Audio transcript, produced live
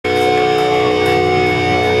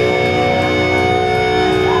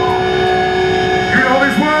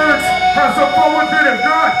If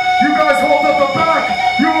not, you guys hold up the back.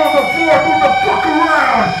 You on the floor, move the fuck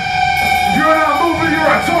around. If you're not moving, you're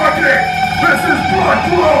a target. This is Blood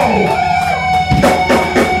Flow.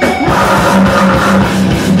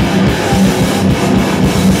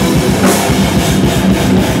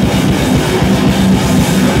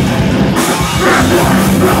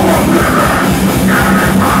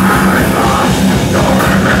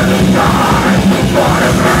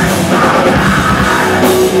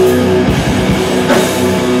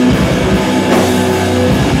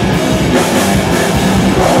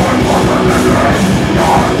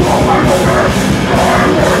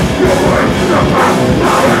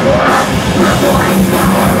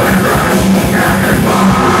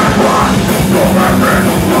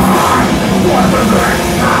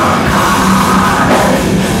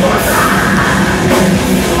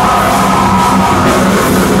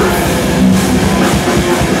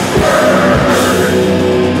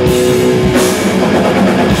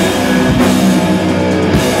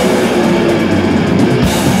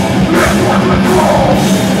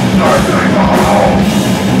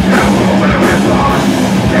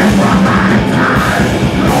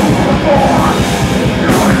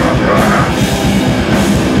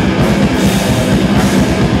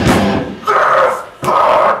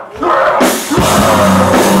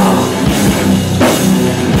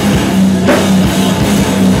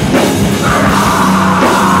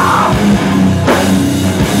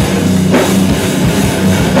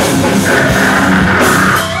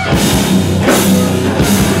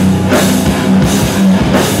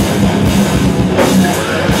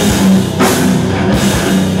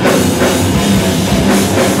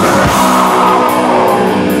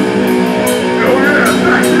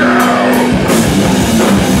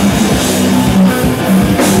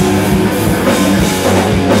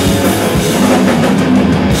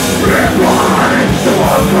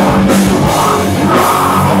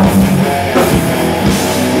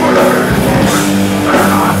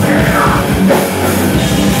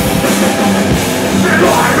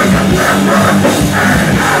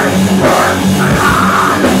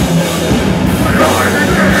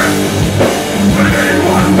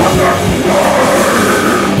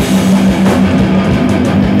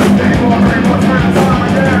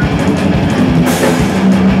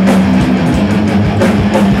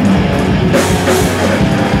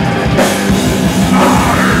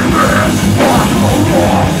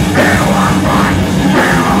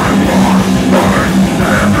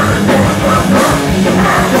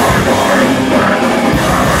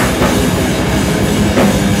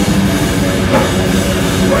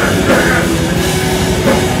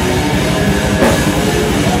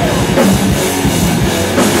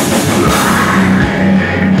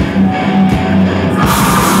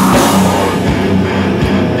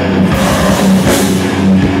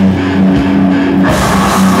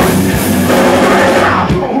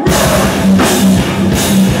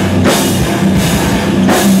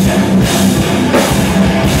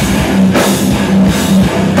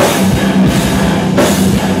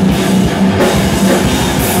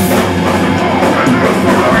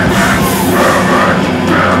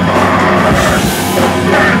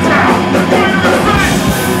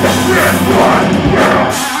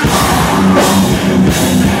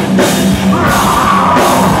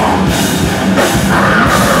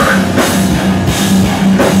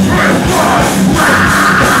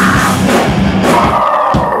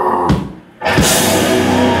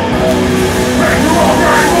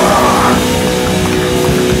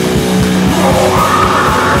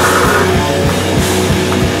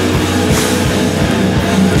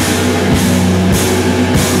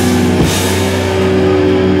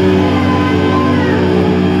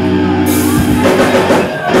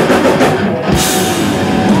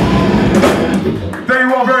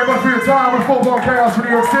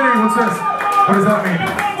 What does that mean?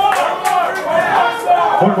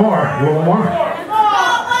 One more. You want one more?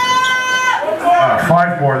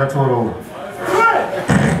 5 more. That's a little...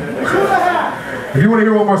 If you want to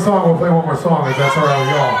hear one more song, we'll play one more song, if that's alright with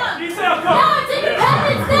y'all. No, it's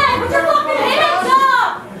Independence Day! Put your fucking hands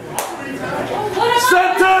up!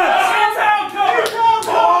 Sentence!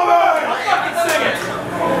 Fucking sing it!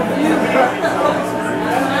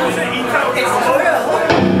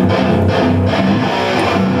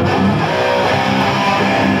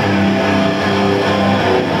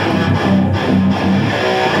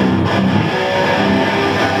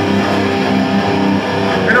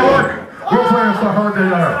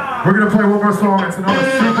 We're gonna play one more song. It's another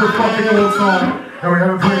super fucking old song that we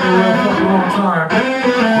haven't played in a real fucking long time.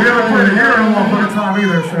 We haven't played it here in a long fucking time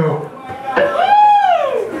either,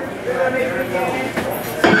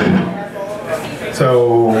 so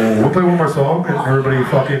we'll we'll play one more song and everybody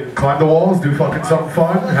fucking climb the walls, do fucking something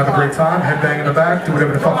fun, have a great time, headbang in the back, do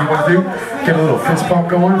whatever the fuck you want to do. Get a little fist pump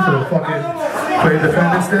going for the fucking play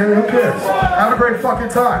Independence Day, who cares? Have a great fucking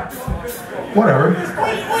time. Whatever.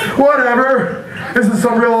 Whatever. This is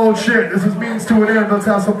some real old shit. This is means to an end. Let's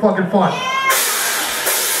have some fucking fun.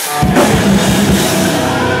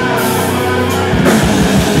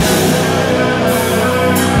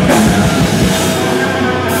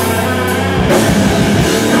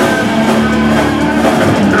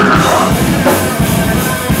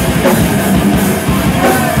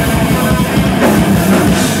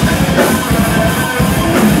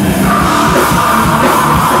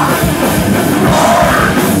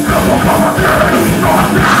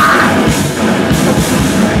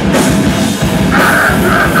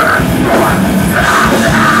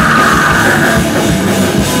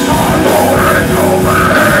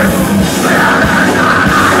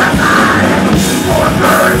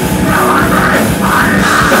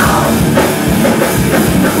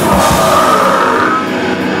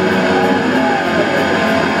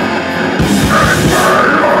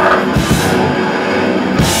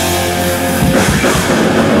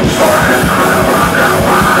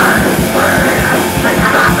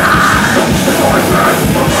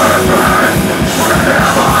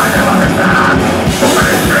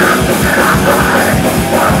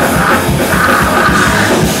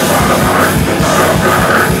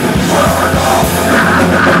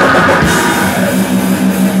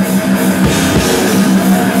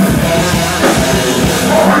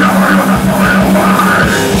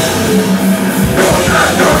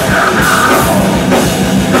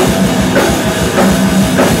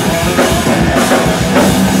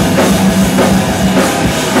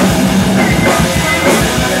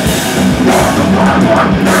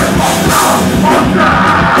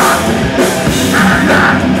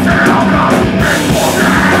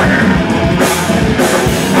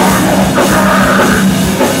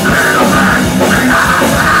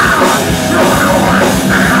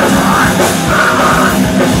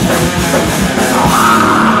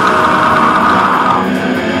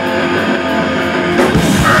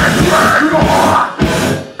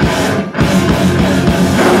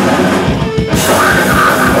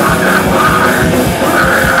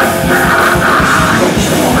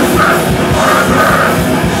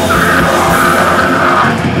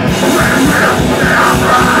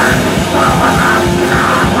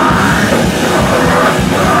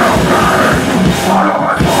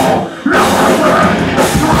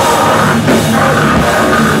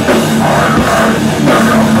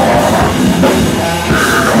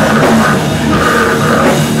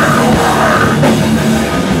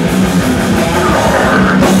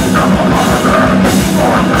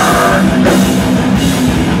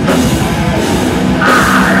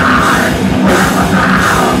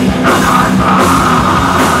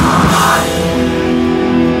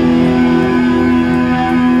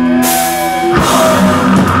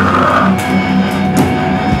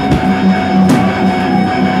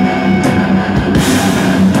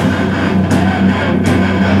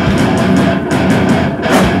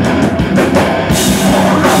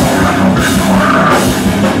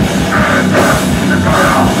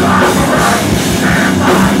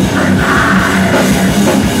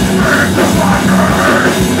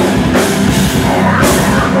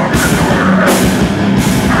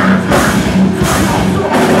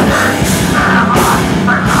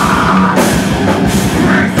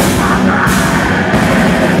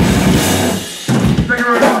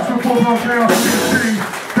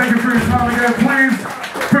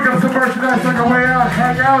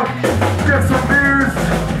 Hang out, get some views.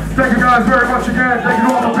 Thank you guys very much again. Thank you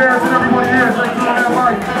to all the